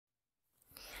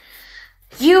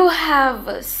You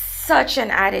have such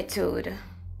an attitude.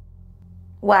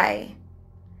 Why?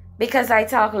 Because I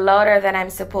talk louder than I'm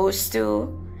supposed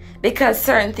to? Because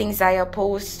certain things I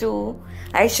oppose to?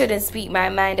 I shouldn't speak my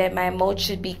mind and my mouth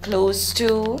should be closed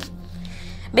to?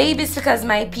 Maybe it's because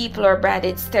my people are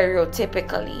branded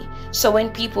stereotypically. So when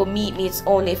people meet me, it's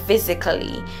only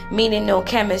physically, meaning no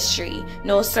chemistry,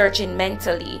 no searching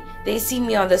mentally. They see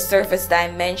me on the surface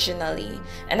dimensionally,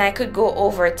 and I could go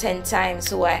over 10 times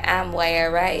who I am, why I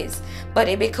rise, but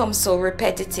it becomes so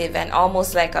repetitive and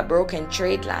almost like a broken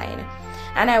trade line.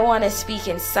 And I want to speak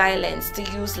in silence, to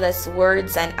use less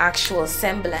words and actual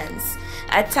semblance.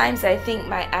 At times I think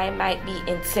I might be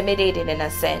intimidated in a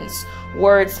sense.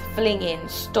 Words flinging,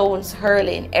 stones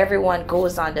hurling, everyone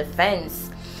goes on the fence.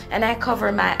 And I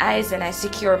cover my eyes and I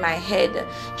secure my head,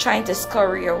 trying to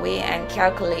scurry away and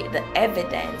calculate the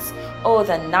evidence. Oh,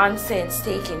 the nonsense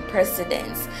taking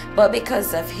precedence. But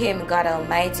because of Him, God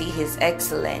Almighty, His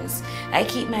excellence, I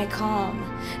keep my calm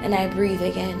and I breathe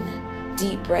again.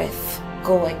 Deep breath,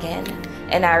 go again.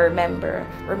 And I remember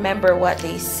what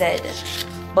they said.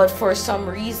 But for some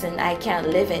reason, I can't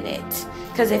live in it.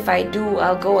 Because if I do,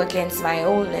 I'll go against my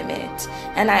own limit.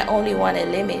 And I only want to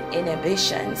limit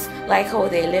inhibitions, like how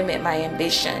they limit my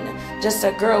ambition. Just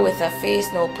a girl with a face,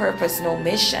 no purpose, no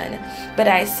mission. But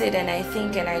I sit and I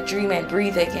think and I dream and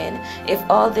breathe again. If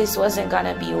all this wasn't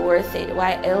gonna be worth it,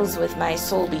 why else would my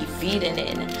soul be feeding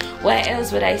in? Why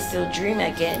else would I still dream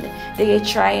again? They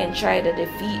try to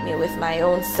defeat me with my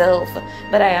own self.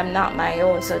 But I am not my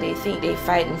own, so they think they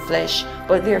fight in flesh.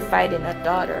 But they're fighting a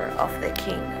daughter of the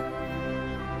King.